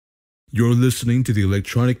You're listening to the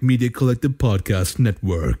Electronic Media Collective Podcast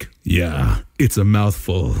Network. Yeah, it's a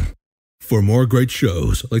mouthful. For more great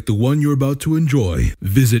shows like the one you're about to enjoy,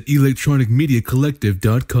 visit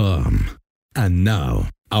electronicmediacollective.com. And now,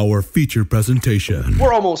 our feature presentation.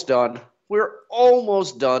 We're almost done. We're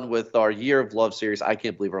almost done with our Year of Love series. I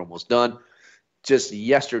can't believe we're almost done. Just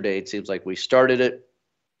yesterday, it seems like we started it.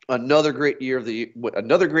 Another great year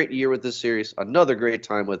with this series. Another great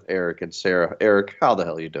time with Eric and Sarah. Eric, how the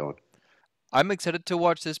hell are you doing? I'm excited to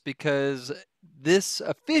watch this because this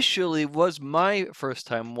officially was my first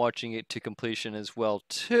time watching it to completion as well,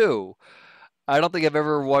 too. I don't think I've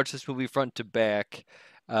ever watched this movie front to back,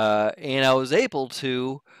 and I was able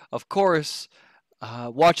to, of course,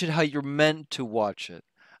 watch it how you're meant to watch it,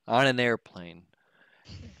 on an airplane.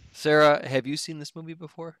 Sarah, have you seen this movie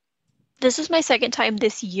before? This is my second time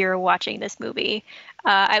this year watching this movie.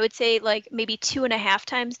 I would say like maybe 2.5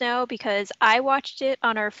 times now, because I watched it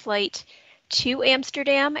on our flight to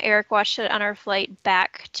Amsterdam. Eric watched it on our flight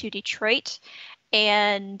back to Detroit,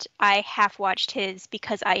 and I half watched his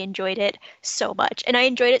because I enjoyed it so much. And I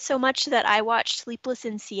enjoyed it so much that I watched Sleepless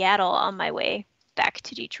in Seattle on my way back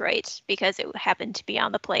to Detroit because it happened to be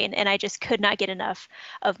on the plane, and I just could not get enough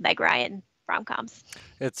of Meg Ryan rom-coms.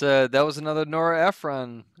 That was another Nora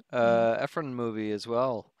Ephron movie as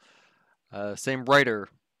well. Same writer.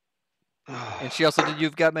 And she also did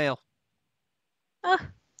You've Got Mail.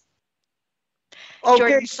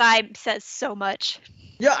 Jordan Syme says so much.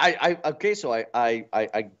 Yeah, I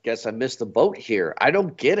guess I missed the boat here. I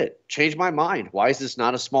don't get it. Change my mind. Why is this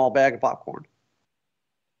not a small bag of popcorn?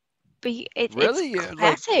 But it's Really?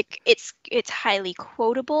 classic. It's highly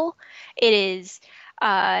quotable. It is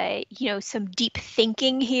some deep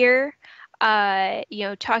thinking here.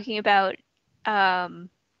 Talking about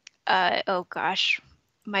oh gosh,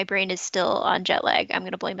 my brain is still on jet lag. I'm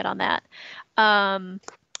gonna blame it on that.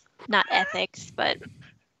 Not ethics, but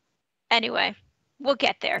anyway, we'll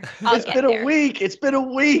get there. It's been a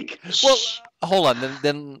week. Well, hold on.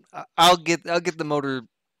 Then I'll get the motor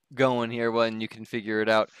going here when you can figure it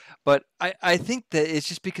out. But I think that it's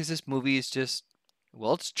just because this movie is just,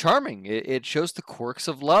 well, it's charming. It shows the quirks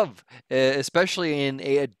of love, especially in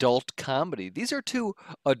a adult comedy. These are two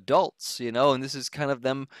adults, and this is kind of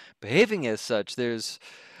them behaving as such. There's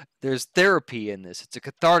therapy in this. It's a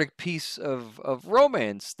cathartic piece of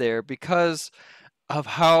romance there because of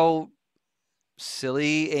how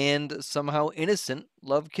silly and somehow innocent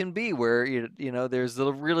love can be, where there's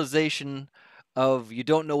the realization of you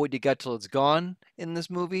don't know what you got till it's gone in this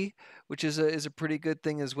movie, which is a pretty good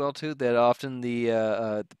thing as well too. That often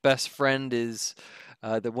the best friend is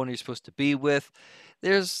the one you're supposed to be with.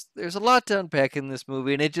 There's a lot to unpack in this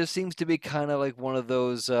movie, and it just seems to be kind of like one of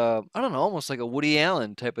those I don't know, almost like a Woody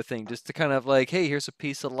Allen type of thing, just to kind of like, hey, here's a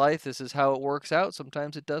piece of life. This is how it works out.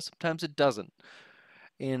 Sometimes it does, sometimes it doesn't,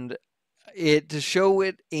 and to show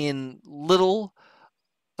it in little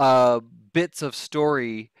bits of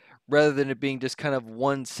story rather than it being just kind of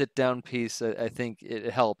one sit-down piece, I think it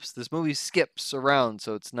helps. This movie skips around,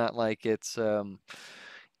 so it's not like it's, I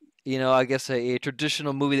guess a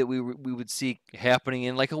traditional movie that we would see happening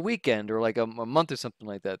in like a weekend or like a month or something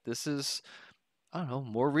like that. This is, I don't know,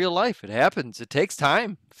 more real life. It happens. It takes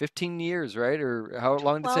time. 15 years, right? Or how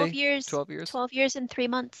long did it say? 12 years. 12 years? 12 years and 3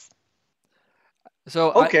 months.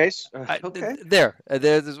 So okay.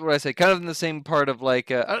 There's what I say. Kind of in the same part of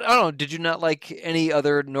like I don't know. Did you not like any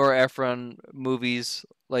other Nora Ephron movies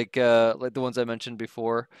like the ones I mentioned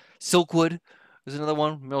before? Silkwood is another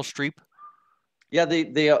one. Meryl Streep. Yeah,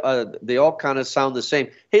 they all kind of sound the same.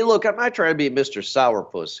 Hey, look, I'm not trying to be Mr.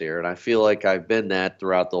 Sourpuss here, and I feel like I've been that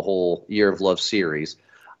throughout the whole Year of Love series,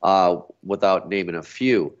 without naming a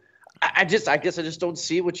few. I guess I just don't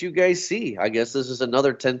see what you guys see. I guess this is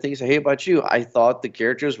another 10 things I hate about you. I thought the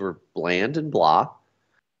characters were bland and blah.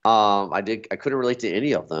 I couldn't relate to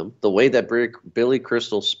any of them. The way that Billy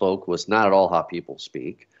Crystal spoke was not at all how people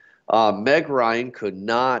speak. Meg Ryan could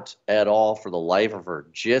not at all, for the life of her,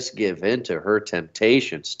 just give in to her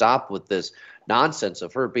temptation. Stop with this nonsense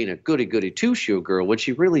of her being a goody-goody two-shoe girl when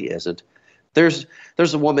she really isn't. There's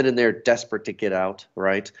a woman in there desperate to get out,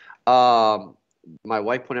 right? My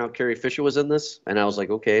wife pointed out Carrie Fisher was in this, and I was like,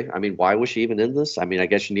 okay. I mean, why was she even in this? I mean, I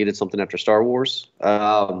guess she needed something after Star Wars.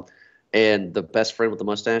 And the best friend with the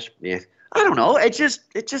mustache, yeah. I don't know. It just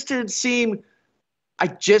didn't seem. I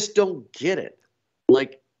just don't get it.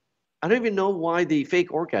 Like, I don't even know why the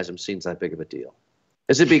fake orgasm scene's that big of a deal.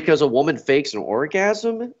 Is it because a woman fakes an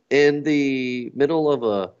orgasm in the middle of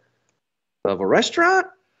a restaurant?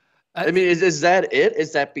 I mean, is that it?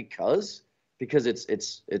 Is that because because it's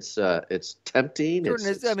tempting. Jordan,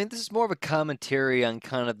 It's I mean, this is more of a commentary on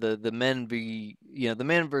kind of the men the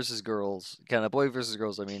man versus girls, kind of boy versus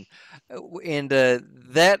girls. I mean, and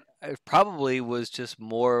that probably was just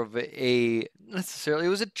more of a necessarily it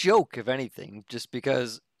was a joke, if anything, just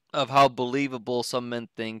because of how believable some men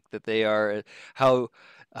think that they are, how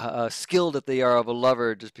skilled that they are of a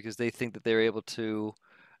lover, just because they think that they're able to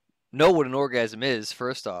know what an orgasm is,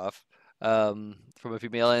 first off, from a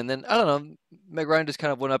female, and then I don't know, Meg Ryan just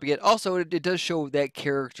kind of went up again. Also, it does show that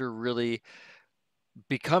character really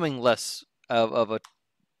becoming less of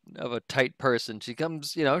a tight person. She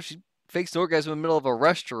comes, she fakes an orgasm in the middle of a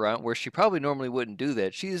restaurant where she probably normally wouldn't do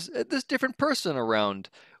that. She's this different person around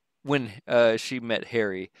when she met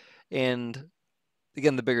Harry, and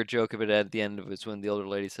again, the bigger joke of it at the end of it is when the older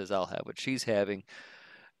lady says, "I'll have what she's having."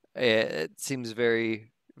 It seems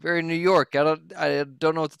very, very New York. I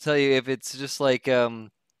don't know what to tell you. If it's just like,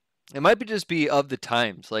 it might be just be of the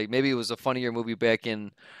times. Like maybe it was a funnier movie back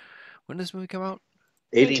in when did this movie come out?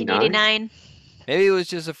 89. 1989. Maybe it was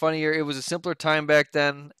just a funnier. It was a simpler time back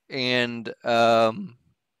then, and one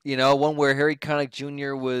where Harry Connick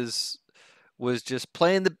Jr. was just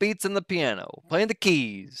playing the beats on the piano, playing the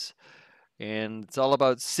keys, and it's all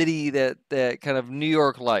about that kind of New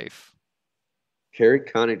York life. Harry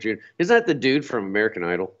Connick Jr. Isn't that the dude from American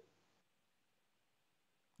Idol?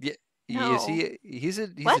 Yeah, No. is he? He's a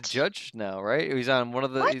What? judge now, right? He's on one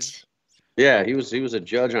of the. What? Yeah, he was a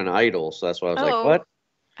judge on Idol, so that's why I was like, Oh. what?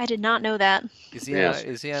 I did not know that. Is he? Yes.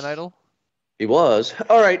 Is he on Idol? He was.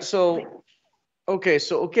 All right, so okay,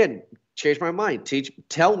 so again, change my mind.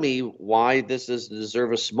 Tell me why this doesn't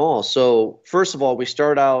deserve a small. So first of all, we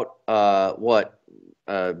start out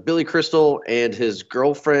Billy Crystal and his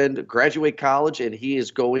girlfriend graduate college, and he is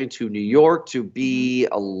going to New York to be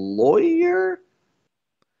a lawyer,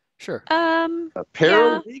 Sure. a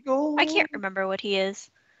paralegal. I can't remember what he is.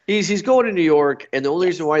 He's going to New York, and the only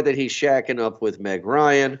Yes. reason why that he's shacking up with Meg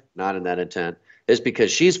Ryan, not in that intent, is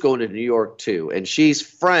because she's going to New York too, and she's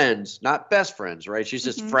friends, not best friends, right? She's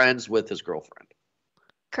just Mhm. friends with his girlfriend,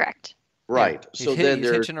 Correct. right? He's So then he's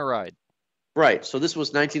they're hitching a ride. right. So this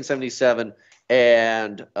was 1977,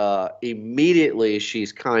 and immediately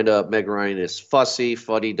she's kind of Meg Ryan is fussy,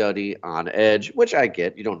 fuddy-duddy, on edge, which I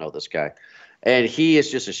get. You don't know this guy, and he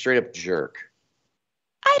is just a straight-up jerk.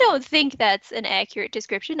 I don't think that's an accurate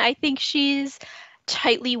description. I think she's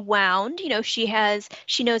tightly wound.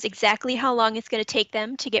 She knows exactly how long it's going to take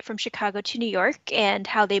them to get from Chicago to New York and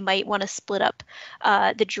how they might want to split up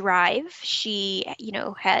the drive. She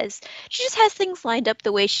just has things lined up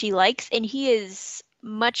the way she likes, and he is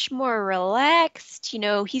much more relaxed.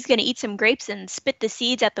 He's going to eat some grapes and spit the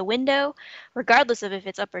seeds at the window, regardless of if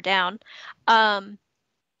it's up or down. And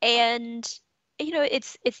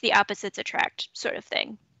it's the opposites attract sort of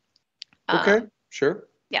thing. Okay, sure.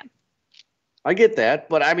 Yeah. I get that,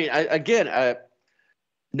 but I mean,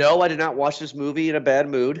 no, I did not watch this movie in a bad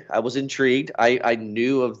mood. I was intrigued. I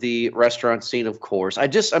knew of the restaurant scene, of course.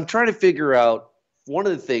 I'm trying to figure out one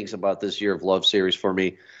of the things about this Year of Love series for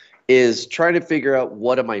me is trying to figure out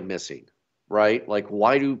what am I missing, right? Like,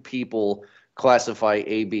 why do people classify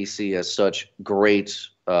ABC as such great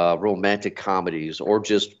romantic comedies or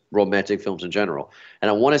just romantic films in general? And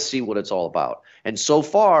I want to see what it's all about. And so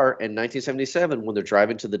far in 1977, when they're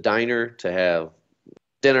driving to the diner to have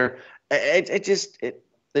dinner,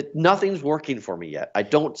 nothing's working for me yet. I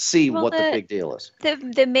don't see Well, what the big deal is.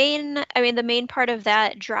 The main part of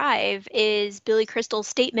that drive is Billy Crystal's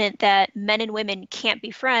statement that men and women can't be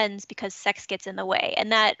friends because sex gets in the way,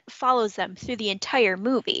 and that follows them through the entire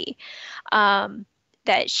movie.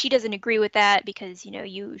 That she doesn't agree with that because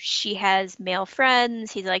she has male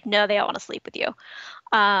friends. He's like, no, they all want to sleep with you,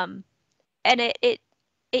 and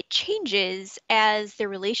it changes as the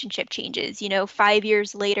relationship changes. 5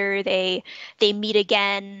 years later, they meet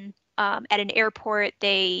again at an airport.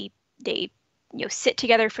 They sit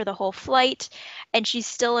together for the whole flight, and she's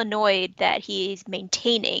still annoyed that he's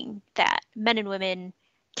maintaining that men and women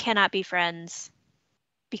cannot be friends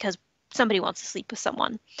because somebody wants to sleep with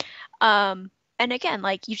someone. And again,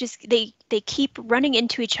 like they keep running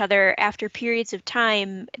into each other after periods of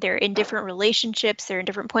time. They're in different relationships. They're in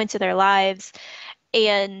different points of their lives,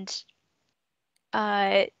 and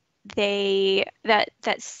that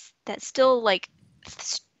still like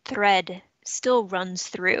thread still runs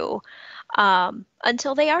through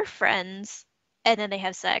until they are friends, and then they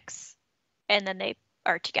have sex, and then they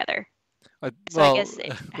are together. So I guess I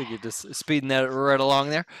think you're just speeding that right along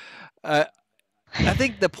there. I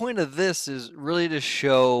think the point of this is really to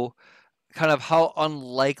show kind of how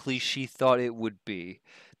unlikely she thought it would be.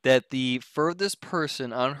 that the furthest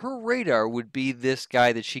person on her radar would be this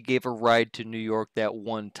guy that she gave a ride to New York that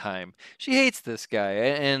one time. She hates this guy,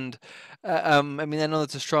 and I mean, I know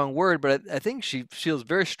that's a strong word, but I think she feels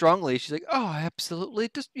very strongly. She's like, "Oh, absolutely,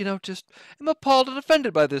 just I'm appalled and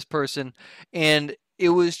offended by this person," and it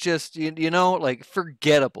was just like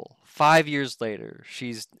forgettable. 5 years later,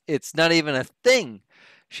 it's not even a thing.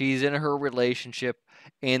 She's in her relationship,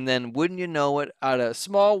 and then wouldn't you know it, out of a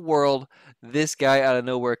small world, this guy out of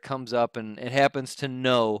nowhere comes up and happens to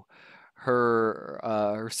know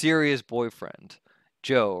her serious boyfriend,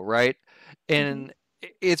 Joe, right? And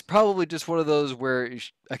it's probably just one of those where,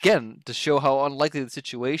 again, to show how unlikely the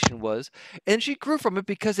situation was, and she grew from it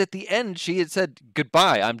because at the end she had said,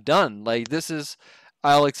 "Goodbye, I'm done. Like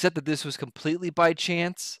I'll accept that this was completely by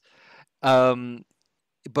chance."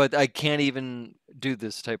 But I can't even do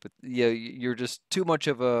this type of. You're just too much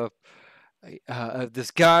of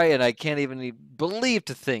this guy, and I can't even believe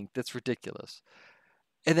to think that's ridiculous.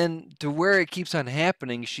 And then to where it keeps on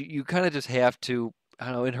happening, you kind of just have to, I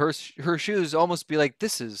don't know, in her shoes, almost be like,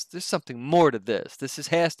 there's something more to this.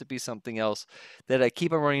 Has to be something else, that I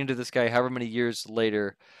keep on running into this guy however many years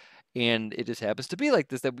later, and it just happens to be like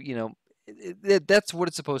this. That that's what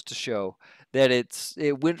it's supposed to show. That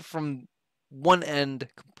it went from one end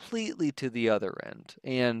completely to the other end,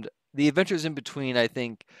 and the adventures in between, I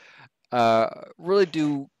think, really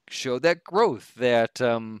do show that growth that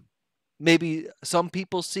maybe some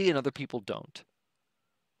people see and other people don't.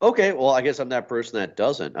 Okay, well, I guess I'm that person that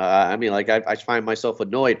doesn't. I mean, like I find myself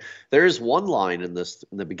annoyed. There is one line in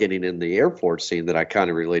the beginning in the airport scene that I kind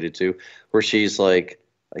of related to, where she's like,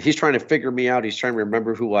 he's trying to figure me out. He's trying to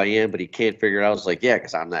remember who I am, but he can't figure it out. I was like, yeah,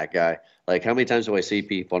 because I'm that guy. Like, how many times do I see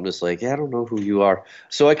people? I'm just like, yeah, I don't know who you are.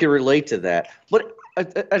 So I can relate to that. But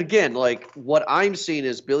again, like what I'm seeing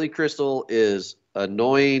is Billy Crystal is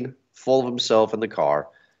annoying, full of himself in the car.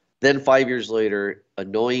 Then 5 years later,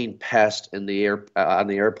 annoying pest in the air on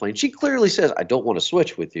the airplane. She clearly says, "I don't want to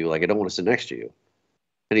switch with you. Like I don't want to sit next to you,"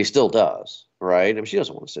 and he still does, right? I mean, she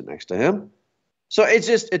doesn't want to sit next to him. So it's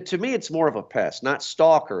just to me, it's more of a pest, not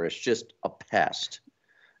stalker. It's just a pest.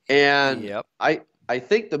 And Yep. I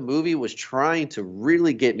think the movie was trying to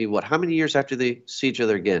really get me. How many years after they see each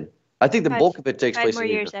other again? I think the bulk of it takes place 5 more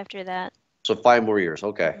years after that. So 5 more years.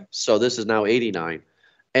 Okay. Mhm. So this is now 89.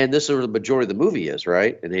 And this is where the majority of the movie is,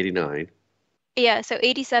 right? In 89. Yeah, so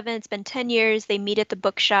 87, it's been 10 years. They meet at the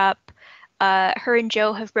bookshop. Her and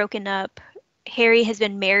Joe have broken up. Harry has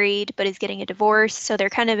been married but is getting a divorce. So they're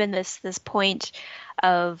kind of in this point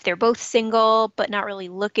of they're both single but not really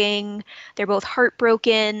looking. They're both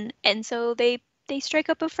heartbroken. And so they strike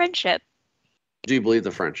up a friendship. Do you believe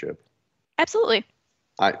the friendship? Absolutely.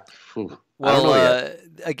 I don't Well, know yet.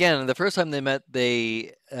 again, the first time they met,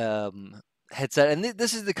 they had said, and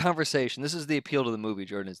this is the conversation. This is the appeal to the movie,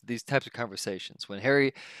 Jordan. Is these types of conversations when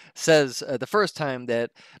Harry says the first time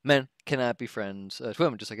that men cannot be friends to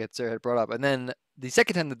women, just like Sarah had brought up, and then the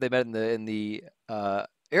second time that they met in the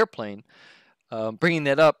airplane, bringing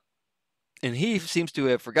that up, and he seems to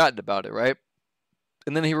have forgotten about it, right?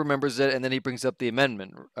 And then he remembers it, and then he brings up the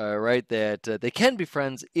amendment, right? That they can be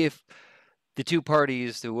friends if the two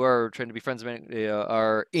parties who are trying to be friends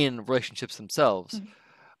are in relationships themselves. Mhm.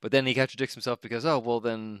 But then he contradicts himself because, oh, well,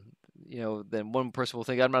 then then one person will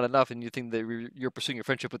think I'm not enough, and you think that you're pursuing a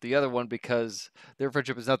friendship with the other one because their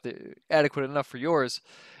friendship is not adequate enough for yours,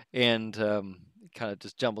 and kind of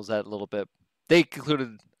just jumbles that a little bit. They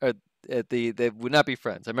concluded they would not be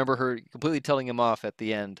friends. I remember her completely telling him off at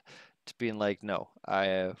the end, to being like, "No,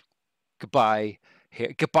 goodbye,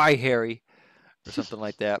 goodbye, Harry," or something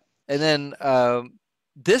like that. And then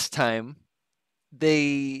this time,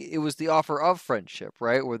 it was the offer of friendship,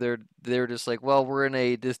 right? Where they're just like, well, we're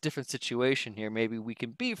in this different situation here. Maybe we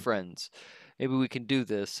can be friends. Maybe we can do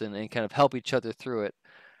this and kind of help each other through it.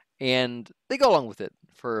 And they go along with it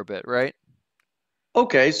for a bit, right?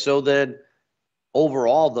 Okay, so then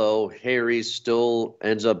overall, though, Harry still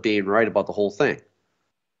ends up being right about the whole thing.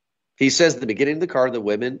 He says at the beginning of the card that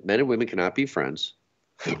men and women cannot be friends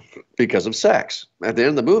because of sex. At the end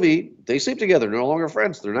of the movie, they sleep together. They're no longer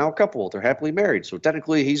friends. They're now a couple. They're happily married. So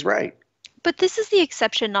technically, he's right. But this is the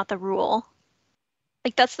exception, not the rule.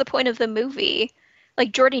 Like, that's the point of the movie.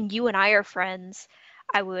 Like, Jordan, you and I are friends.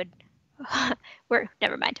 I would...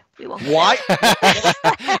 never mind. We won't. What?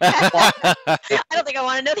 I don't think I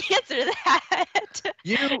want to know the answer to that.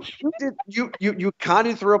 You kind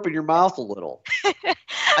of threw up in your mouth a little.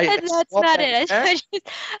 And that's not it.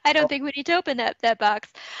 I don't think we need to open that box.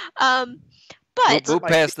 But Move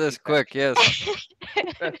past this quick, yes.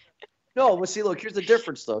 No, but see, look, here's the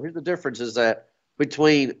difference, though. Here's the difference is that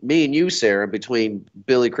between me and you, Sarah, between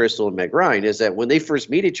Billy Crystal and Meg Ryan, is that when they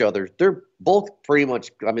first meet each other, they're both pretty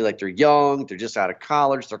much, I mean, like they're young, they're just out of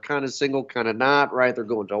college, they're kind of single, kind of not, right? They're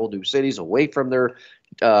going to whole new cities away from their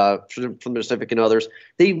significant others.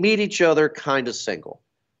 They meet each other kind of single,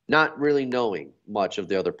 not really knowing much of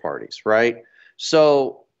the other parties, right?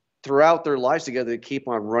 So throughout their lives together, they keep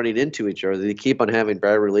on running into each other. They keep on having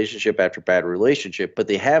bad relationship after bad relationship, but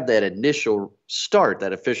they have that initial start,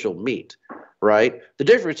 that official meet, right? The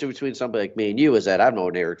difference between somebody like me and you is that I've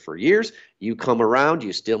known Eric for years. You come around,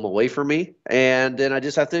 you steal him away from me, and then I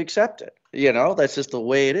just have to accept it. You know, that's just the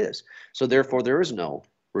way it is. So therefore, there is no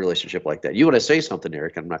relationship like that. You want to say something,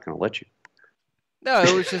 Eric? I'm not going to let you. No,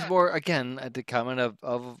 it was just more, again, the comment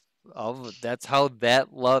of that's how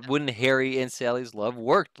that love, when Harry and Sally's love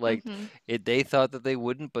worked. Like, they thought that they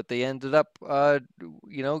wouldn't, but they ended up,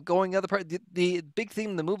 going other part. The big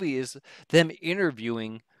theme of the movie is them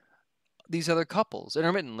interviewing these other couples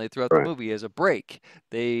intermittently throughout the movie as a break.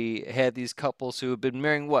 They had these couples who have been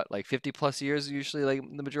marrying, like 50 plus years, usually, like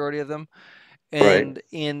the majority of them. And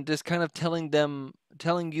just kind of telling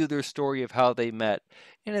you their story of how they met.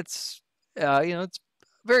 And it's, it's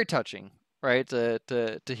very touching, right?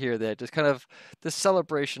 To hear that, just kind of the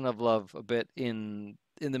celebration of love a bit in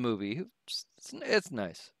the movie. It's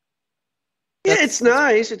nice. Yeah, it's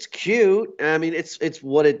nice. It's cute. I mean, it's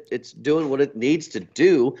doing what it needs to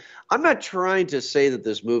do. I'm not trying to say that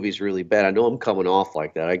this movie's really bad. I know I'm coming off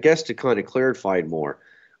like that. I guess to kind of clarify it more,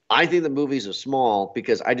 I think the movies are small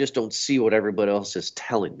because I just don't see what everybody else is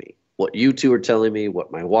telling me. What you two are telling me,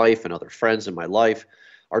 what my wife and other friends in my life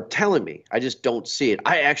are telling me. I just don't see it.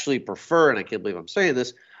 I actually prefer, and I can't believe I'm saying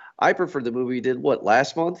this, I prefer the movie you did,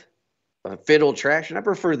 last month? Fatal Attraction. I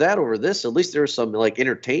prefer that over this. At least there was some, like,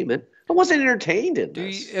 entertainment. I wasn't entertained in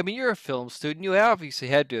this. You're a film student. You obviously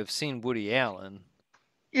had to have seen Woody Allen.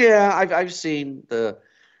 Yeah, I've seen the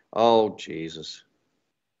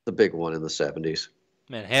big one in the 70s.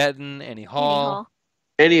 Manhattan, Annie Hall.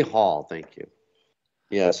 Annie Hall, thank you.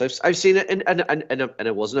 Yes, I've seen it, and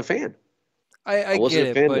I wasn't a fan. I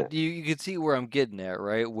get it, but you can see where I'm getting at,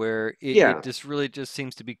 right? Where it just really just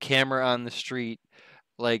seems to be camera on the street.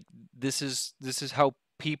 Like, this is how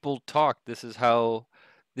people talk. This is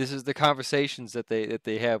the conversations that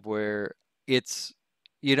they have, where it's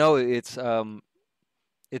based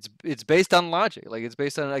on logic. Like, it's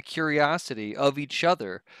based on a curiosity of each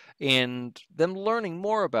other and them learning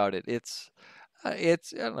more about it. I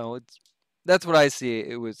don't know, that's what I see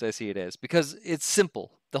it as, because it's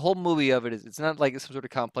simple. The whole movie of it is, it's not like some sort of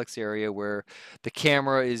complex area where the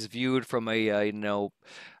camera is viewed from an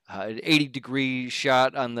 80-degree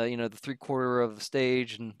shot on the the 3/4 of the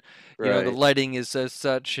stage, and the lighting is as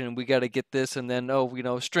such, and we got to get this, and then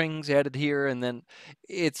strings added here, and then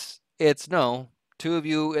it's no, two of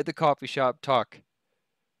you at the coffee shop talk.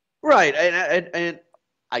 Right, and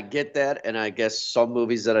I get that, and I guess some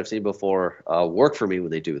movies that I've seen before work for me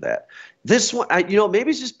when they do that. This one,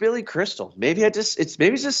 maybe it's just Billy Crystal. Maybe it's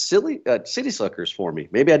just silly City Slickers for me.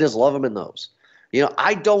 Maybe I just love them in those.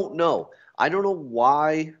 I don't know. I don't know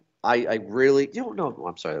why. I really don't know.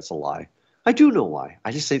 I'm sorry, that's a lie. I do know why.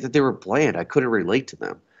 I just think that they were bland. I couldn't relate to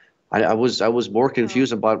them. I was more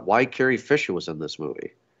confused about why Carrie Fisher was in this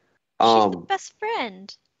movie. She's the best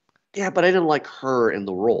friend. Yeah, but I didn't like her in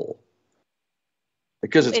the role.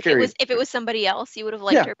 Because it's if it was somebody else, you would have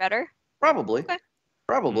liked her better? Probably. Okay.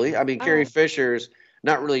 Probably. I mean, Carrie Fisher's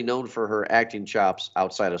not really known for her acting chops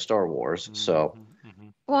outside of Star Wars, so.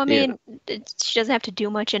 Well, I mean, she doesn't have to do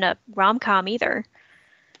much in a rom-com either.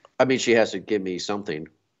 I mean, she has to give me something.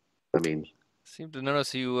 I mean. Seem to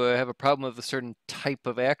notice you have a problem with a certain type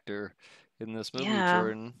of actor in this movie,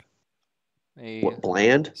 Jordan. What,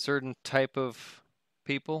 bland? Certain type of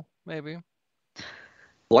people, maybe?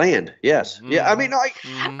 Bland, yes. Yeah, I mean, I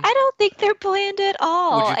don't think they're bland at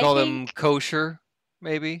all. Would you call them kosher,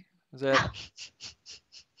 maybe? Is that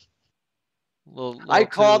little I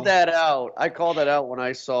called that out. I called that out when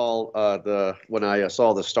I saw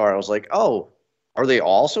the star. I was like, oh, are they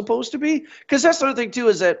all supposed to be? Because that's the other thing too,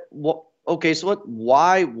 is that okay, so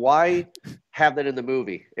why have that in the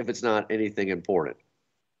movie if it's not anything important?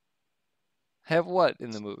 Have what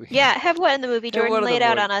in the movie? Yeah, have what in the movie? Jordan, lay it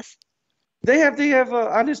out on us. They have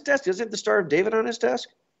on his desk. Doesn't it have the Star of David on his desk?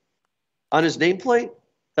 On his nameplate?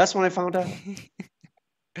 That's when I found out.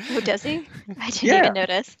 Oh, does he? I didn't even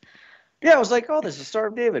notice. Yeah, I was like, oh, there's the Star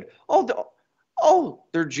of David. Oh,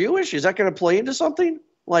 they're Jewish? Is that going to play into something?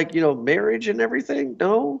 Like, marriage and everything?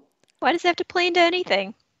 No? Why does it have to play into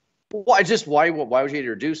anything? Why would you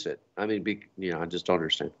introduce it? I mean, I just don't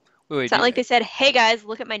understand. It's not like they said, hey, guys,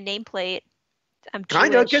 look at my nameplate. I'm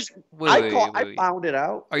Kind of, Jewish. because Wait, I found it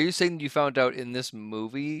out. Are you saying you found out in this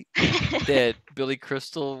movie that Billy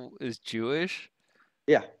Crystal is Jewish?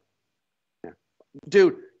 Yeah.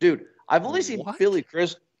 Dude, I've only seen What? Billy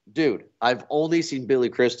Crystal. Dude, I've only seen Billy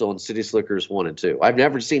Crystal in City Slickers 1 and 2. I've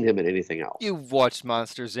never seen him in anything else. You've watched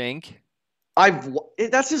Monsters, Inc.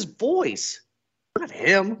 That's his voice, not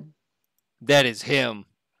him. That is him.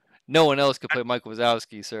 No one else could play Michael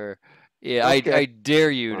Wazowski, sir. Yeah, Okay. I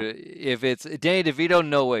dare you to. If it's Danny DeVito,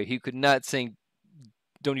 no way. He could not sing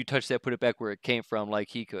 "Don't You Touch That, Put It Back Where It Came From" like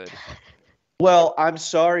he could. Well, I'm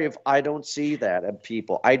sorry if I don't see that in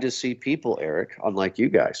people. I just see people, Eric, unlike you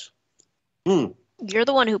guys. You're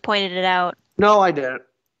the one who pointed it out. No, I didn't.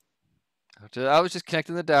 I was just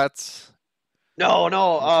connecting the dots. No. Into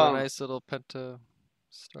a nice little penta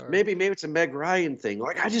star. Maybe it's a Meg Ryan thing.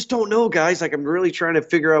 Like, I just don't know, guys. Like, I'm really trying to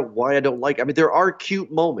figure out why I don't like. I mean, there are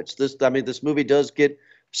cute moments. This movie does get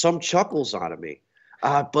some chuckles out of me.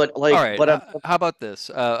 But like, all right. but how about this?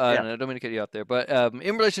 Yeah. I don't mean to get you out there, but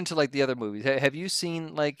in relation to like the other movies, have you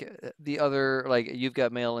seen like the other like You've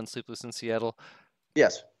Got Mail and Sleepless in Seattle?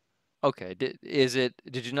 yes, Okay. Did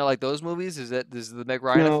you not like those movies? Is the Meg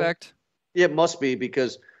Ryan No. effect? it must be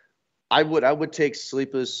because I would take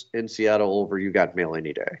Sleepless in Seattle over You Got Mail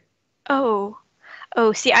any day. Oh,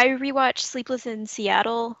 see, I rewatched Sleepless in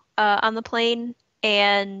Seattle on the plane,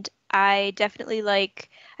 and I definitely like.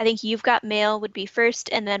 I think You've Got Mail would be first,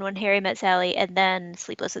 and then When Harry Met Sally, and then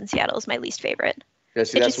Sleepless in Seattle is my least favorite. Yeah,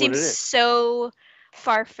 see, It that's just what seems it is. so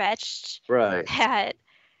far-fetched Right, that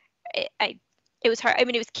it was hard. I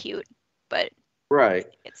mean, it was cute, but right.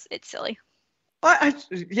 it's silly.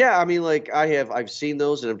 Yeah, I mean, like I've seen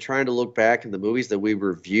those, and I'm trying to look back in the movies that we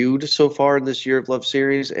reviewed so far in this Year of Love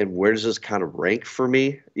series, and where does this kind of rank for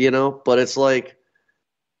me? But it's like,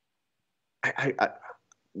 I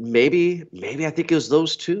maybe I think it was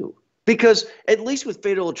those two, because at least with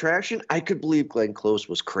Fatal Attraction, I could believe Glenn Close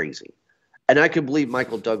was crazy, and I could believe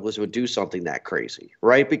Michael Douglas would do something that crazy,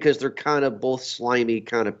 right? Because they're kind of both slimy,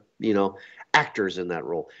 kind of actors in that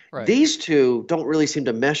role. Right. These two don't really seem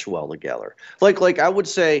to mesh well together. Like I would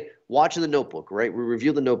say, watching The Notebook, right? We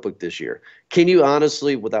reviewed The Notebook this year. Can you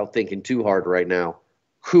honestly, without thinking too hard right now,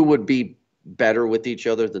 who would be better with each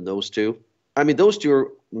other than those two? I mean, those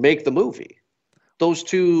two make the movie. Those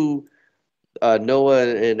two, Noah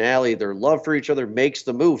and Allie, their love for each other makes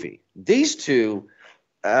the movie. These two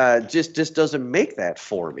just doesn't make that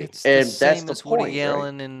for me. It's and the same that's the as point, Woody right?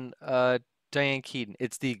 Allen and Diane Keaton.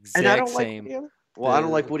 It's the And I exact don't like same. Woody Allen. Well, I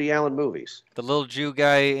don't like Woody Allen movies. The little Jew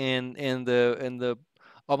guy and the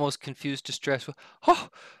almost confused, distressed. Oh,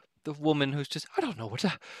 the woman who's just I don't know what.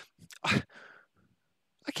 I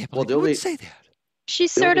can't Well, believe you would say that.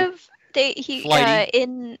 She's They'll sort be of flighty.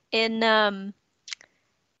 in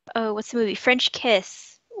what's the movie French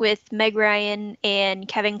Kiss with Meg Ryan and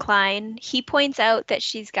Kevin Kline. He points out that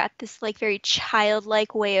she's got this like very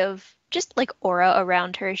childlike way of just like aura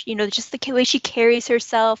around her, just the way she carries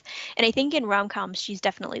herself. And I think in rom-coms she's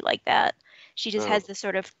definitely like that. She just has this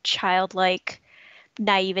sort of childlike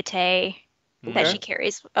naivete that she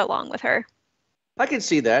carries along with her. I can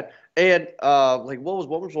see that. And like what was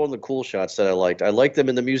one of the cool shots that I liked? I liked them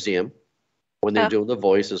in the museum when they're doing the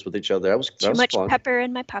voices with each other. That was Too much fun. pepper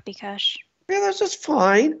in my poppy kush. Yeah, that's just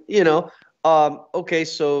fine. Okay,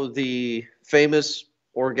 so the famous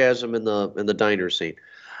orgasm in the diner scene.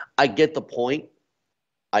 I get the point.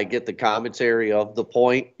 I get the commentary of the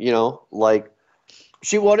point. Like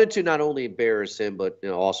she wanted to not only embarrass him, but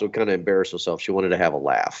also kind of embarrass herself. She wanted to have a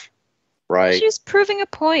laugh, right? She was proving a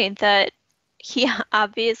point that he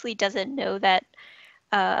obviously doesn't know that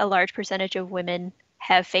a large percentage of women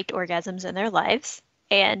have faked orgasms in their lives.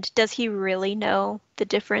 And does he really know the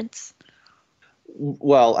difference?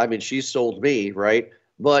 Well, I mean, she sold me, right?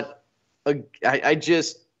 But I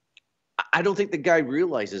don't think the guy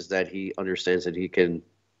realizes that he understands that he can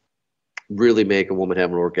really make a woman have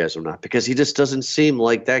an orgasm or not, because he just doesn't seem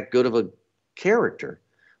like that good of a character.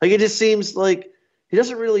 Like, it just seems like he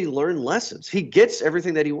doesn't really learn lessons. He gets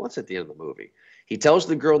everything that he wants at the end of the movie. He tells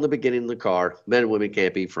the girl in the beginning in the car, men and women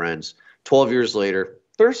can't be friends. 12 years later,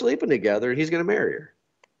 they're sleeping together, and he's going to marry her.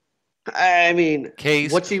 I mean,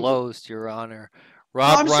 Case what's he? closed, Your Honor. No,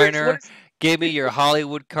 Rob I'm serious. Reiner gave me your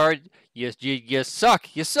Hollywood card. You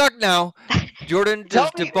suck. You suck now. Jordan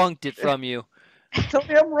just debunked it from you. Tell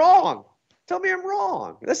me I'm wrong. Tell me I'm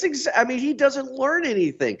wrong. That's I mean, he doesn't learn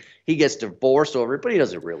anything. He gets divorced over it, but he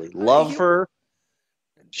doesn't really love her.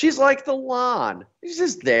 She's like the lawn. She's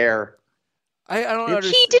just there. I don't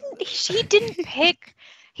understand. He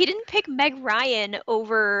didn't pick Meg Ryan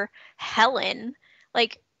over Helen.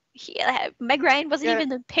 Like Meg Ryan wasn't even in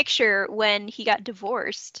the picture when he got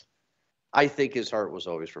divorced. I think his heart was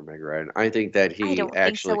always for Meg Ryan. I think that he I don't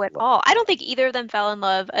actually think so at all. I don't think either of them fell in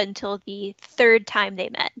love until the third time they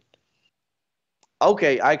met,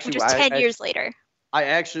 Okay, which actually, was 10 years later. I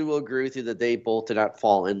actually will agree with you that they both did not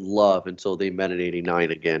fall in love until they met in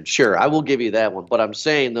 '89 again. Sure, I will give you that one. But I'm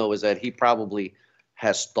saying though is that he probably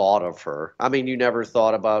has thought of her. I mean, you never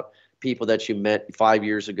thought about people that you met 5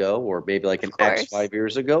 years ago, or maybe like an Of ex course. 5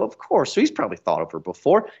 years ago. Of course, so he's probably thought of her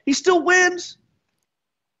before. He still wins.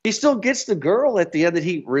 He still gets the girl at the end that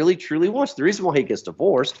he really truly wants. The reason why he gets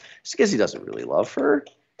divorced is because he doesn't really love her.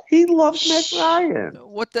 He loves Meg Ryan.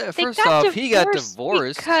 What the? They First got off, he got divorced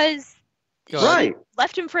divorced. because Go she ahead. Right.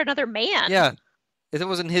 left him for another man. Yeah, it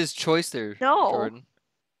wasn't his choice there, No. Jordan.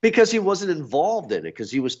 Because he wasn't involved in it, because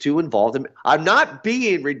he was too involved in it. I'm not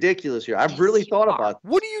being ridiculous here. I've really Yes, you thought are. about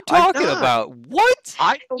What are you I'm talking not. about? What?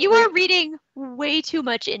 I don't You think- are reading way too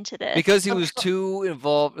much into this. Because he was too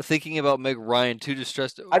involved thinking about Meg Ryan, too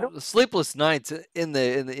distressed. I don't- Sleepless nights in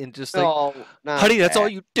just like, No, not honey, that's all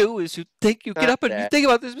that. you do is you get Not up and you that. think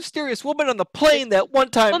about this mysterious woman on the plane that one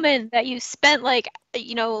time. woman that you spent like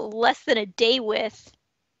less than a day with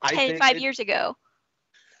I think 5 it- years ago.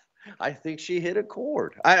 I think she hit a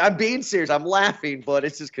chord. I'm being serious. I'm laughing, but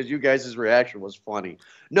it's just because you guys' reaction was funny.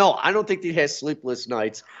 No, I don't think he has sleepless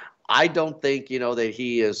nights. I don't think, that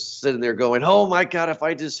he is sitting there going, oh my God, if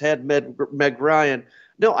I just had Meg Ryan.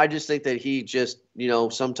 No, I just think that he just,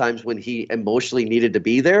 sometimes when he emotionally needed to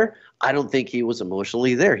be there, I don't think he was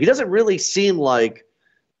emotionally there. He doesn't really seem like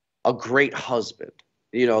a great husband,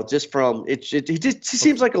 just from it. He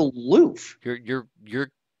seems like aloof. You're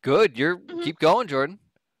good. Mhm. Keep going, Jordan.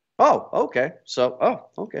 Oh, okay. So,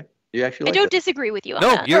 okay. You actually I like don't that? disagree with you on No,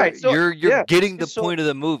 that. you're Right, so- you're yeah, getting the so- point of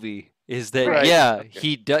the movie is that Right, yeah,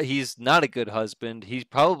 okay. he's not a good husband. He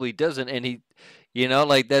probably doesn't, and he,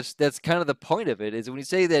 like that's kind of the point of it is when you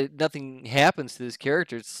say that nothing happens to this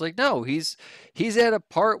character. It's like no, he's at a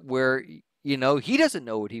part where he doesn't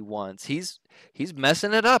know what he wants. He's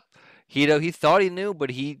messing it up. He thought he knew,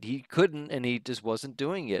 but he couldn't, and he just wasn't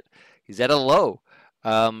doing it. He's at a low,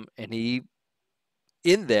 and he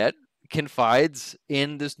in that confides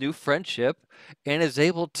in this new friendship and is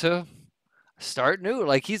able to start new.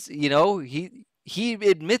 Like he's he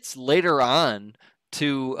admits later on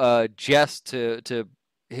to Jess to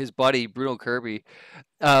his buddy Bruno Kirby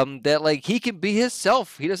that like he can be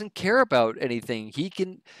himself. He doesn't care about anything. He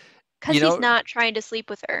can Because he's not trying to sleep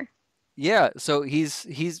with her. yeah, so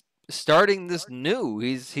he's starting this new.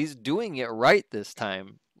 He's doing it right this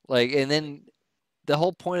time. Like and then the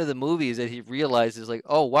whole point of the movie is that he realizes like,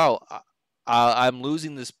 oh wow, I'm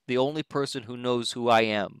losing the only person who knows who I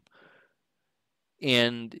am.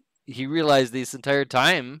 And he realized this entire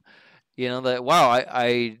time, that wow,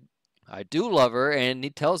 I do love her, and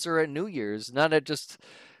he tells her at New Year's, not at just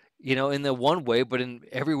in the one way, but in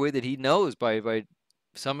every way that he knows by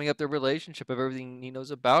summing up their relationship of everything he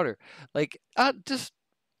knows about her. Like just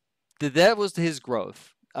that was his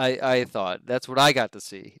growth. I thought that's what I got to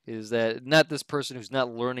see is that not this person who's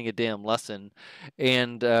not learning a damn lesson,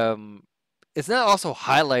 and it's not also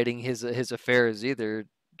highlighting his affairs either,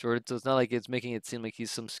 Jordan. So it's not like it's making it seem like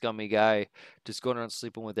he's some scummy guy just going around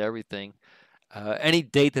sleeping with everything. Any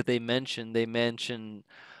date that they mention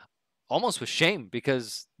almost with shame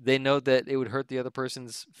because they know that it would hurt the other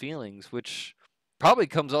person's feelings, which probably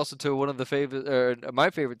comes also to one of my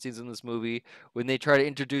favorite scenes in this movie when they try to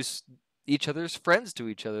introduce each other's friends to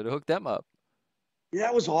each other to hook them up. Yeah,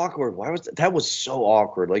 that was awkward. Why was that was so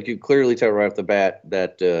awkward? Like you clearly tell right off the bat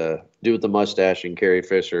that dude with the mustache and Carrie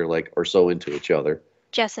Fisher are so into each other.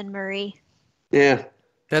 Jess and Murray. Yeah,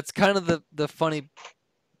 That's kind of the funny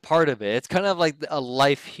part of it. It's kind of like a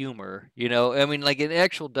life humor, I mean, like an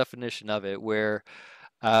actual definition of it where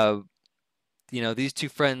these two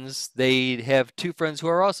friends, they have two friends who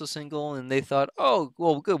are also single, and they thought, oh,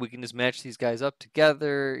 well, good, we can just match these guys up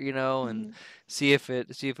together, and see if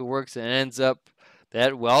it works. And it ends up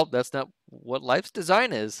that, well, that's not what life's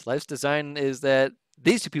design is. Life's design is that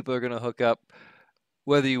these two people are going to hook up,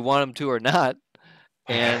 whether you want them to or not.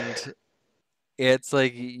 And it's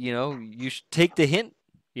like, you should take the hint,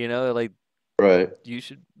 like right. you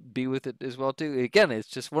should be with it as well too. Again, it's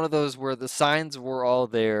just one of those where the signs were all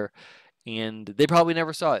there and they probably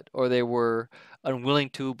never saw it or they were unwilling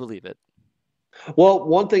to believe it. Well,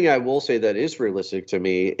 one thing I will say that is realistic to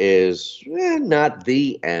me is not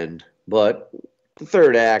the end, but the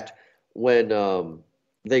third act when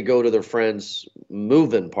they go to their friend's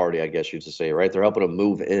move-in party, I guess you'd say, right? They're helping them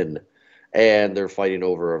move in, and they're fighting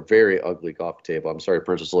over a very ugly coffee table. I'm sorry,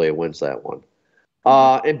 Princess Leia wins that one.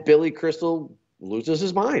 And Billy Crystal loses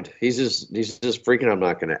his mind. He's just freaking. I'm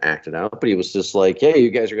not going to act it out, but he was just like, "Hey,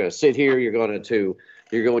 you guys are going to sit here. You're going to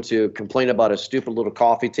You're going to complain about a stupid little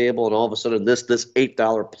coffee table, and all of a sudden this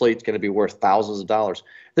 $8 plate's going to be worth thousands of dollars.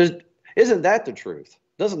 Isn't that the truth?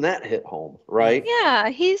 Doesn't that hit home, right? Yeah,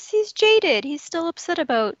 he's jaded. He's still upset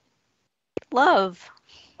about love.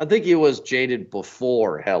 I think he was jaded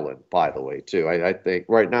before Helen, by the way, too. I think,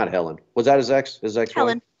 right? Not Helen. Was that his ex?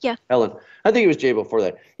 Helen, yeah. Helen. I think he was jaded before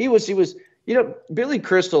that. He was. Billy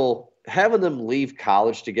Crystal, having them leave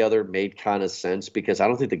college together made kind of sense because I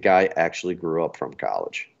don't think the guy actually grew up from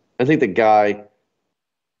college. I think the guy,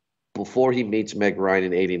 before he meets Meg Ryan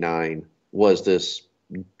in '89, was this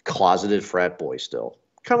closeted frat boy still.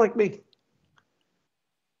 Kind of like me.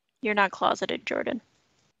 You're not closeted, Jordan.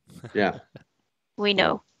 Yeah. We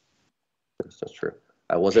know. That's true.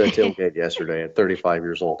 I was at a tailgate yesterday at 35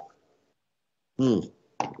 years old.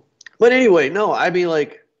 But anyway, no, I mean,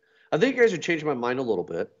 like, I think you guys are changing my mind a little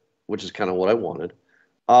bit, which is kind of what I wanted.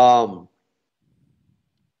 I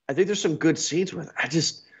think there's some good scenes with it. I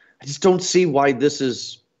just don't see why this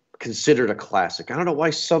is considered a classic. I don't know why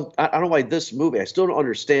I don't know why this movie. I still don't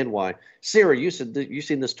understand why. Sarah, you said that you've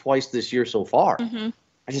seen this twice this year so far. Mm-hmm.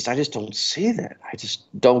 I just don't see that. I just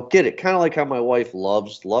don't get it. Kind of like how my wife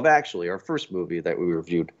loves Love Actually, our first movie that we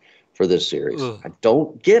reviewed for this series. Ugh. I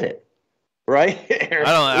don't get it. Right?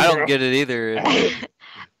 I don't get it either.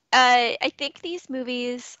 I think these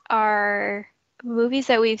movies are movies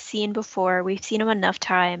that we've seen before. We've seen them enough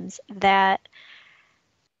times that,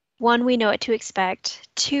 one, we know what to expect.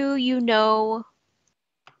 Two,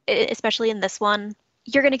 especially in this one,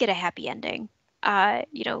 you're going to get a happy ending.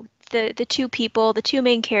 The two people, the two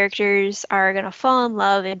main characters are going to fall in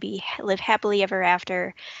love and live happily ever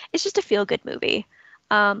after. It's just a feel-good movie.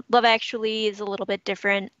 Love Actually is a little bit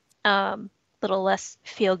different, little less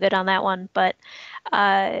feel-good on that one, but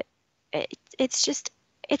it's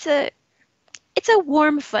a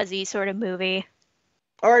warm, fuzzy sort of movie.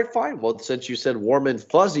 All right, fine. Well, since you said warm and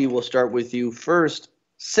fuzzy, we'll start with you first.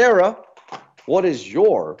 Sarah, what is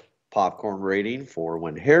your popcorn rating for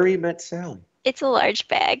When Harry Met Sally? It's a large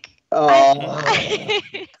bag. Oh,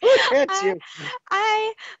 look at you.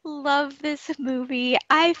 I love this movie.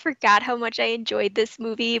 I forgot how much I enjoyed this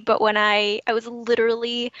movie, but when I was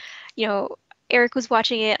literally, Eric was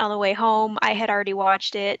watching it on the way home. I had already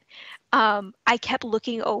watched it. I kept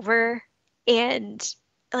looking over and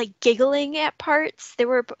like giggling at parts. There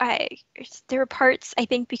were parts, I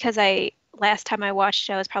think, because last time I watched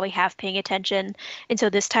it, I was probably half paying attention, and so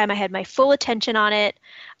this time I had my full attention on it.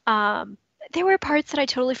 There were parts that I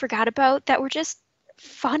totally forgot about that were just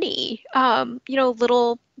funny,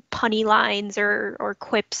 little punny lines or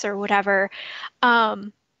quips or whatever.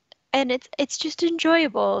 And it's just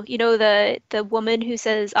enjoyable. The woman who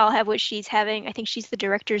says, "I'll have what she's having," I think she's the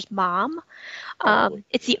director's mom.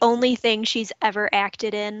 It's the only thing she's ever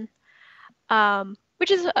acted in,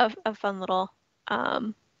 which is a fun little,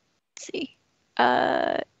 let's see.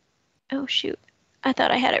 Oh, shoot. I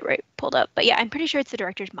thought I had it right pulled up. But yeah, I'm pretty sure it's the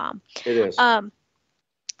director's mom. It is. So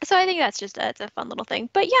I think that's a fun little thing.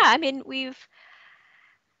 But yeah, I mean,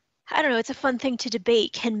 I don't know, it's a fun thing to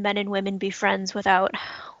debate. Can men and women be friends without,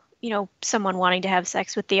 someone wanting to have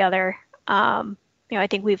sex with the other? I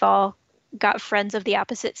think we've all got friends of the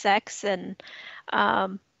opposite sex, and,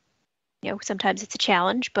 sometimes it's a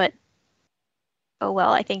challenge, but oh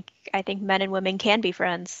well, I think men and women can be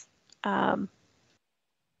friends. So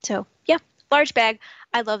yeah, large bag.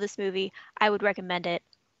 I love this movie. I would recommend it.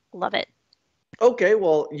 Love it. Okay,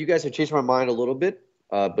 well, you guys have changed my mind a little bit,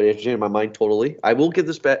 but it changed my mind totally. I will give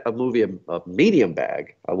this movie a medium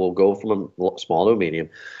bag. I will go from a small to a medium.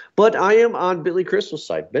 But I am on Billy Crystal's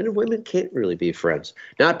side. Men and women can't really be friends.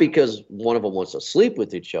 Not because one of them wants to sleep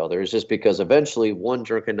with each other. It's just because eventually one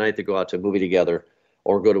drunken night they go out to a movie together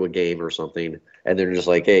or go to a game or something, and they're just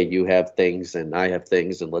like, hey, you have things and I have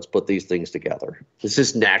things, and let's put these things together. This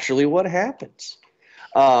is naturally what happens.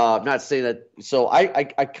 I'm not saying that. So I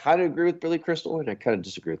kind of agree with Billy Crystal, and I kind of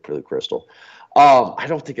disagree with Billy Crystal. I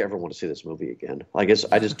don't think I ever want to see this movie again. I guess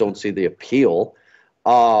I just don't see the appeal.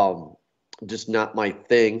 Just not my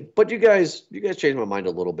thing. But you guys changed my mind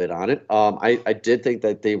a little bit on it. I did think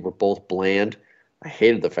that they were both bland. I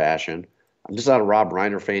hated the fashion. I'm just not a Rob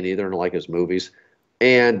Reiner fan either, and I like his movies.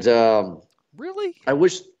 And really, I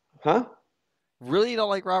wish, huh? Really, you don't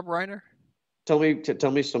like Rob Reiner? Tell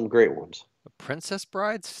me some great ones. Princess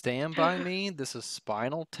Bride, Stand By Me, This is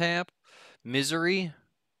Spinal Tap, Misery.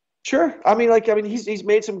 Sure. He's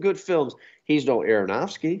made some good films. He's no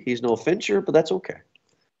Aronofsky. He's no Fincher, but that's okay.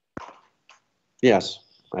 Yes,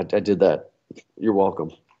 I did that. You're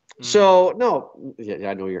welcome. So, no. Yeah,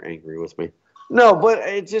 I know you're angry with me. No, but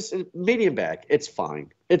it's just medium bag. It's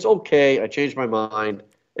fine. It's okay. I changed my mind.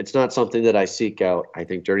 it's not something that I seek out. I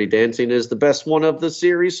think Dirty Dancing is the best one of the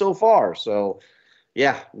series so far. So,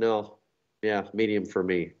 yeah, no, yeah, medium for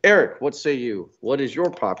me. Eric, what say you? What is your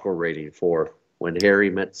popcorn rating for When Harry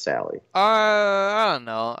Met Sally? I don't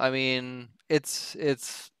know. I mean, it's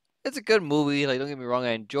a good movie. Like, don't get me wrong,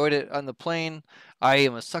 I enjoyed it on the plane. I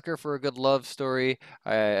am a sucker for a good love story.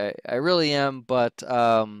 I really am. But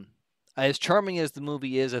as charming as the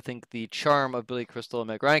movie is, I think the charm of Billy Crystal and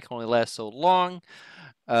Meg Ryan can only last so long.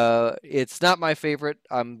 It's not my favorite.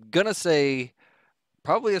 I'm gonna say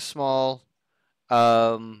probably a small.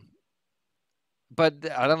 Um,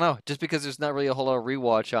 but I don't know. Just because there's not really a whole lot of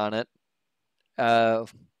rewatch on it. Uh,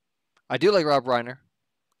 I do like Rob Reiner.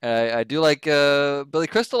 I do like Billy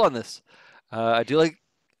Crystal on this. I do like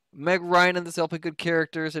Meg Ryan in this. They'll play good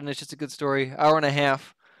characters, and it's just a good story. Hour and a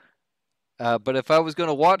half. But if I was going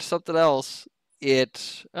to watch something else, I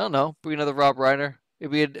don't know, be another Rob Reiner.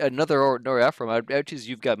 It'd be another Nora Ephron. I'd choose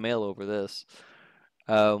You've Got Mail over this,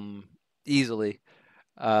 easily.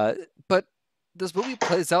 But this movie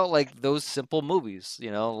plays out like those simple movies,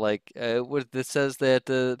 like what this says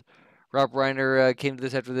that Rob Reiner came to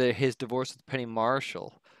this after his divorce with Penny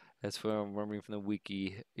Marshall. That's what I'm remembering from the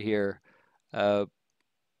wiki here. The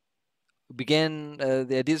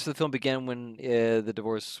ideas for the film began when the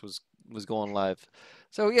divorce was going live.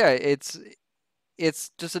 So yeah, it's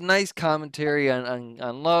just a nice commentary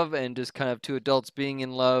on love and just kind of two adults being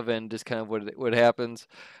in love and just kind of what happens.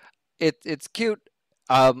 It's cute.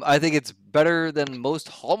 I think it's better than most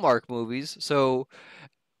Hallmark movies. So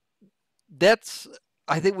that's,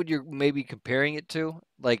 I think, what you're maybe comparing it to,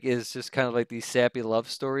 like, is just kind of like these sappy love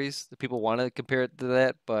stories that people want to compare it to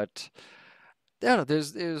that. But I don't know,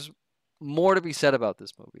 there's more to be said about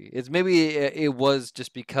this movie. It's maybe it was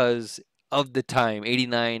just because of the time,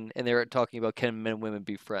 89, and they were talking about can men and women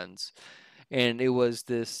be friends. And it was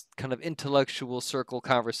this kind of intellectual circle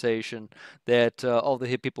conversation that all the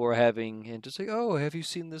hip people were having, and just like, oh, have you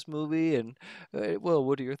seen this movie? And well,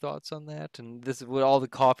 what are your thoughts on that? And this is what all the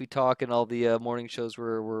coffee talk and all the morning shows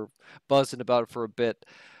were buzzing about for a bit.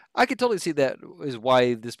 I could totally see that is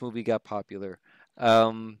why this movie got popular,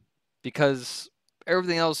 because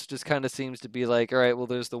everything else just kind of seems to be like, all right, well,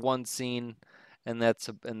 there's the one scene, and that's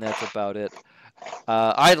about it.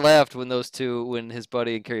 I laughed when when his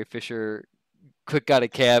buddy and Carrie Fisher quick got a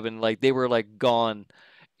cab and like they were like gone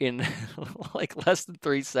in like less than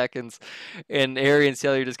 3 seconds, and Harry and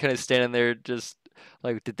Sally are just kind of standing there, just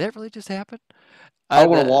like, did that really just happen? I don't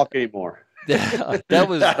want to walk anymore. That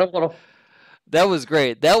was I don't want to. that was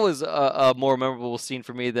great. That was a more memorable scene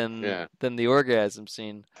for me than Yeah. the orgasm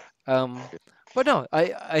scene. But no,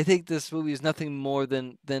 I think this movie is nothing more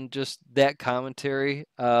than just that commentary.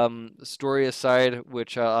 Story aside,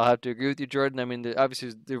 which I'll have to agree with you, Jordan. I mean,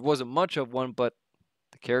 obviously there wasn't much of one, but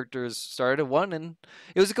the characters started one, and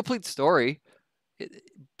it was a complete story.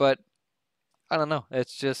 But I don't know.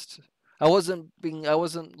 It's just I wasn't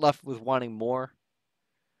left with wanting more,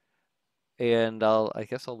 and I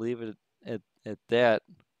guess I'll leave it at that.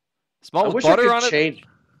 Small with butter on it.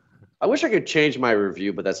 I wish I could change my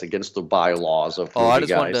review, but that's against the bylaws of movie I just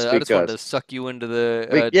guys. wanted to suck you into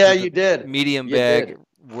the you did medium You bag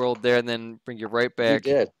did. world there, and then bring you right back.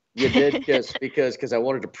 You did because I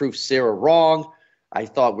wanted to prove Sarah wrong. I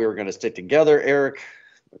thought we were going to stick together, Eric.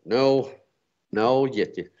 But no, you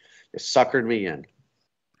suckered me in.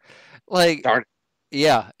 Like, Darn it.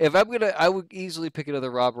 yeah, if I would easily pick another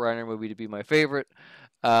Rob Reiner movie to be my favorite.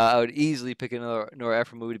 I would easily pick another Nora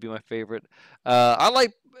Ephron movie to be my favorite. I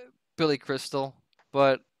like Billy Crystal,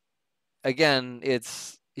 but again,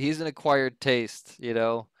 he's an acquired taste,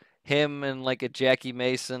 him and like a Jackie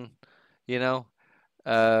Mason,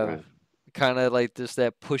 Right. kind of like just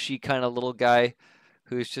that pushy kind of little guy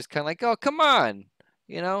who's just kind of like, oh, come on,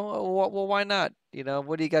 well, why not?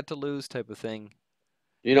 What do you got to lose, type of thing.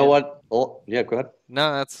 You know what? Oh, yeah, go ahead.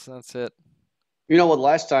 No, that's it. You know what?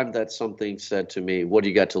 Last time that something said to me, what do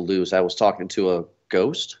you got to lose? I was talking to a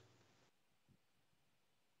ghost.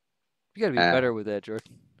 You gotta be better with that,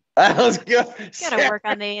 Jordan. That was good. Gotta work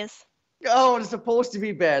on these. Oh, it's supposed to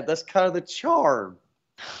be bad. That's kind of the charm.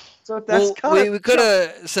 So that's we could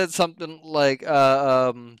have said something like,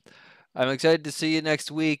 I'm excited to see you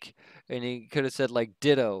next week, and he could have said like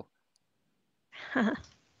ditto.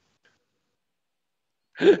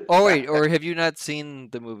 Oh wait, or have you not seen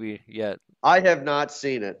the movie yet? I have not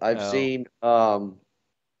seen it. I've seen, of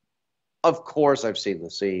course, I've seen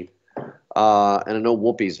the scene, and I know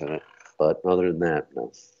Whoopi's in it. But other than that,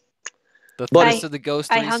 no. The thirst of the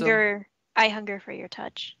ghost. I hunger for your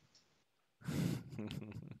touch.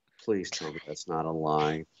 Please tell me that's not a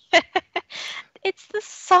lie. It's the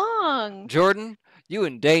song. Jordan, you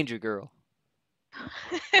in danger, girl.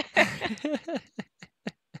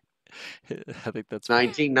 I think that's right.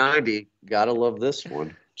 1990. Gotta love this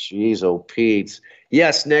one. Jeez, oh, Pete.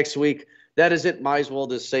 Yes, next week. That is it. Might as well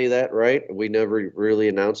just say that, right? We never really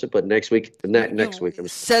announce it, but next week. Next week. You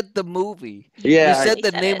said the movie. Yeah, You said He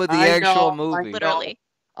the said name it. of the I actual know, movie. Literally.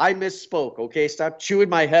 I misspoke. Okay, stop chewing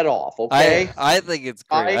my head off. Okay. I think it's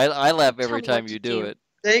great. I laugh Tell every me time what you to do do. it.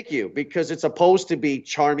 Thank you, because it's supposed to be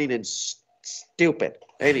charming and stupid.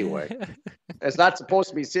 Anyway, it's not supposed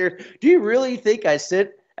to be serious. Do you really think I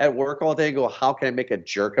sit at work all day and go, "How can I make a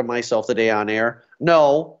jerk of myself today on air?"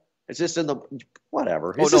 No, it's just in the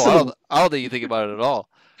whatever. Oh It's no, just in the I don't think you think about it at all.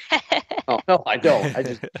 Oh, no, I don't. I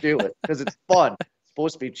just do it because it's fun. It's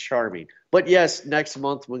supposed to be charming. But yes, next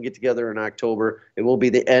month we'll get together in October. It will be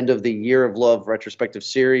the end of the Year of Love retrospective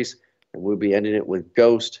series, and we'll be ending it with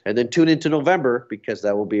Ghost. And then tune into November because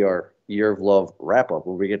that will be our Year of Love wrap up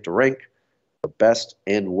where we get to rank the best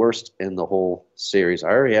and worst in the whole series. I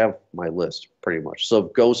already have my list pretty much. So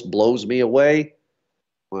if Ghost blows me away,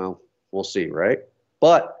 well, we'll see, right?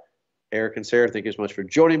 But Eric and Sarah, thank you so much for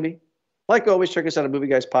joining me. Like always, check us out at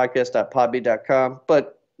movieguyspodcast.podbean.com.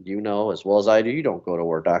 But you know as well as I do, you don't go to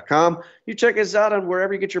word.com. You check us out on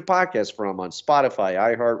wherever you get your podcasts from, on Spotify,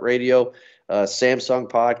 iHeartRadio, Samsung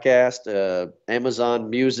Podcast, Amazon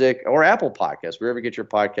Music, or Apple Podcasts, wherever you get your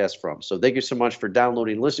podcasts from. So thank you so much for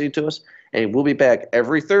downloading and listening to us. And we'll be back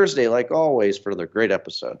every Thursday, like always, for another great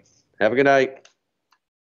episode. Have a good night.